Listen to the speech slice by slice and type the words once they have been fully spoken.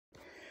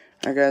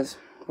Alright guys,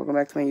 welcome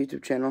back to my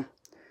YouTube channel.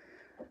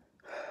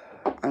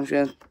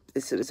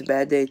 It's a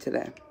bad day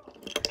today.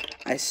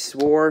 I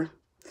swore,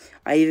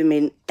 I even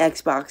made an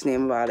Xbox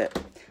name about it.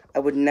 I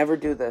would never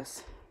do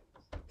this.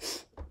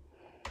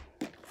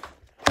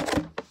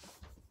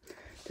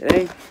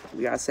 Today,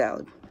 we got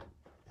salad.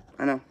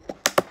 I know.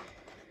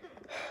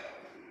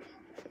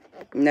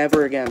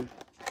 Never again.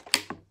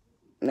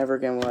 Never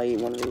again will I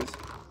eat one of these.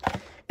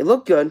 It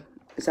looked good.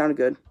 It sounded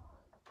good.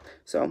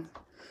 So,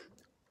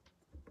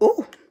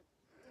 ooh!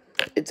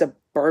 It's a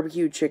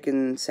barbecue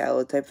chicken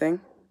salad type thing.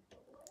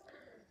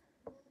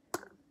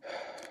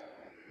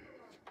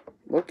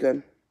 Look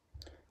good.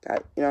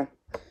 You know,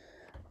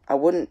 I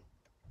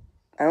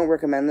don't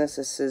recommend this.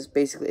 This is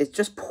basically, it's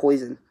just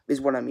poison is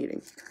what I'm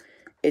eating.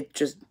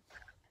 It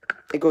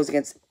goes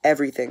against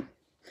everything.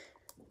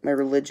 My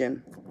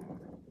religion.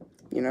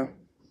 You know,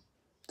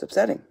 it's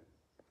upsetting.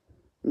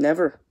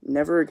 Never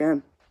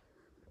again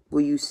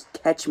will you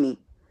catch me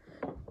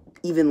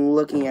even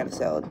looking at a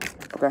salad.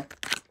 Okay?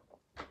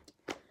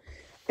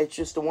 It's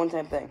just a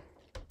one-time thing.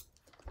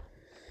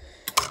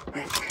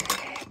 Alright.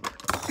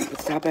 Put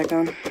the top back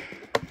on.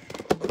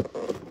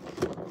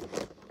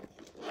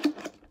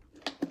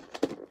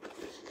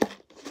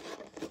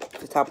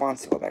 The top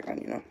wants to go back on,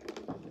 you know.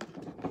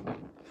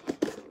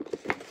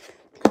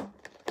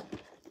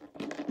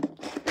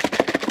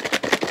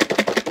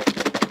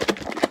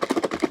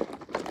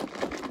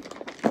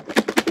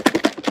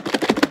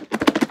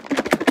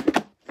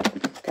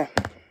 Okay.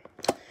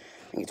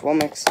 I think it's well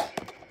mixed.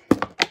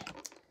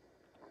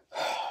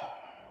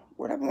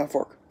 Where'd I put my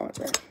fork? Oh, it's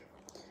right.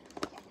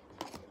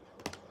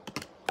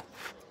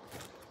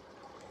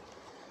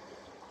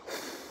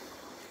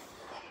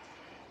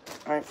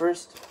 Alright,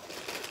 first,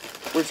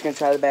 we're just going to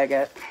try the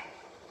baguette.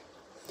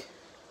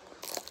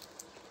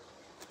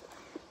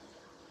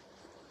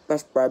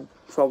 Best bread,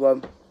 so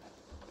good.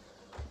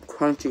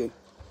 Crunchy.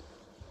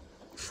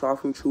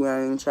 Soft and chewy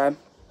on the inside.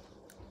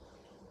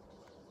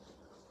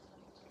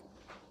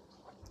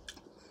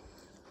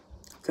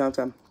 Count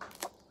time.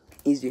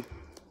 Easy.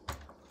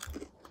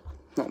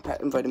 No,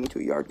 Pat invited me to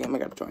a yard game. I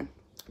gotta join.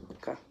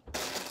 Okay.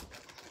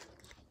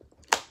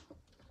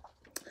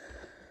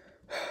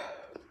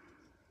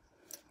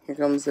 Here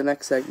comes the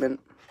next segment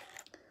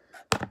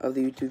of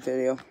the YouTube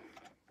video.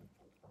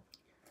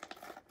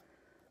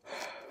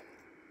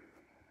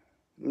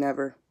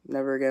 Never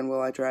again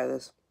will I try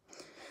this.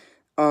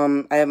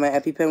 I have my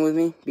EpiPen with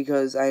me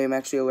because I am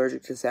actually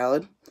allergic to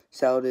salad.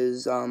 Salad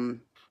is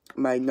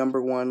my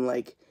 #1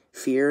 like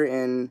fear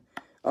and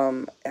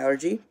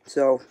allergy.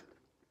 So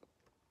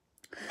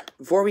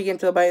before we get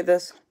into a bite of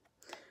this,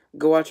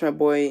 go watch my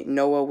boy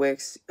Noah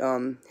Wicks,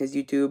 his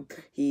YouTube.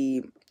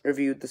 He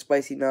reviewed the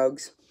spicy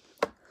nugs.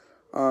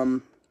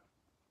 So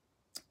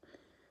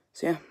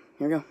yeah,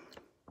 here we go.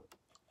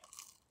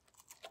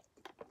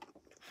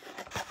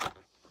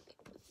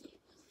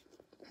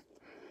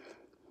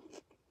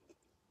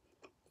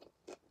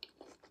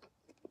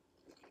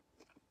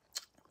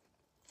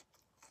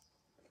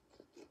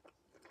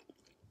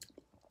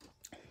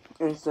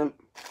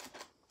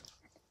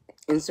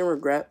 Instant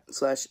regret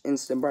 /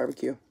 instant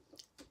barbecue.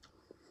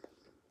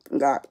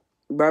 Got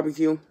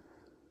barbecue.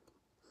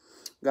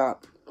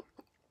 Got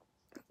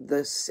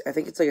this, I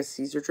think it's like a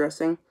Caesar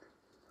dressing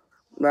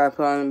that I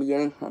put on in the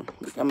beginning.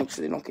 I'll make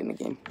sure they don't get in the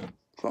game.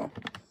 So,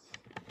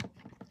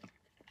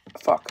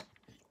 fuck.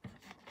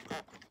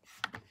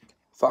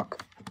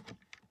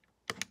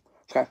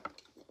 Okay.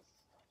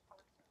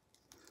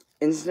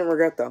 Instant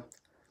regret though.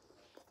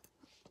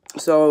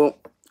 So,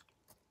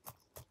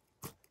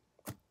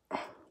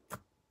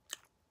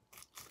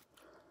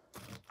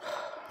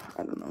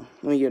 I don't know.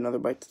 Let me get another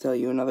bite to tell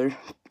you another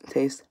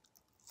taste.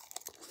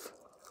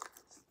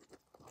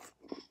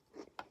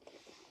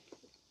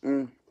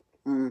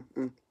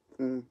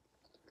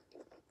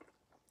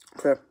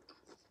 Okay.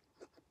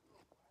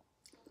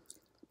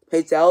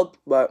 Hate salad,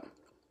 but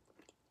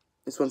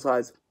this one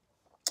slides.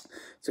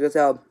 It's a good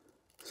salad.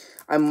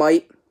 I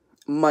might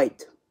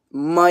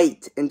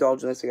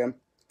indulge in this again.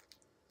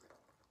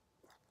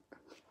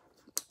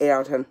 8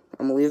 out of 10.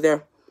 I'm gonna leave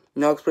there.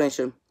 No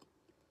explanation.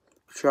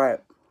 Try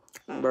it.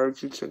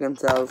 Barbecue chicken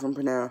salad from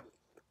Panera.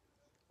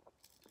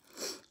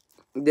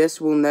 This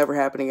will never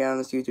happen again on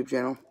this YouTube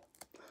channel.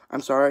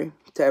 I'm sorry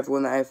to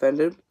everyone that I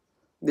offended.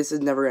 This is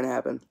never gonna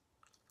happen.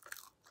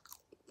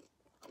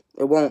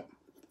 It won't.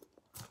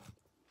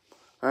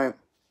 Alright.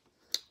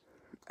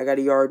 I got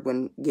a yard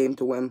game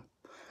to win.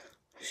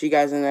 See you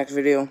guys in the next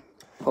video.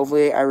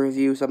 Hopefully I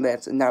review something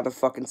that's not a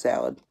fucking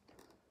salad.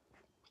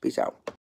 Peace out.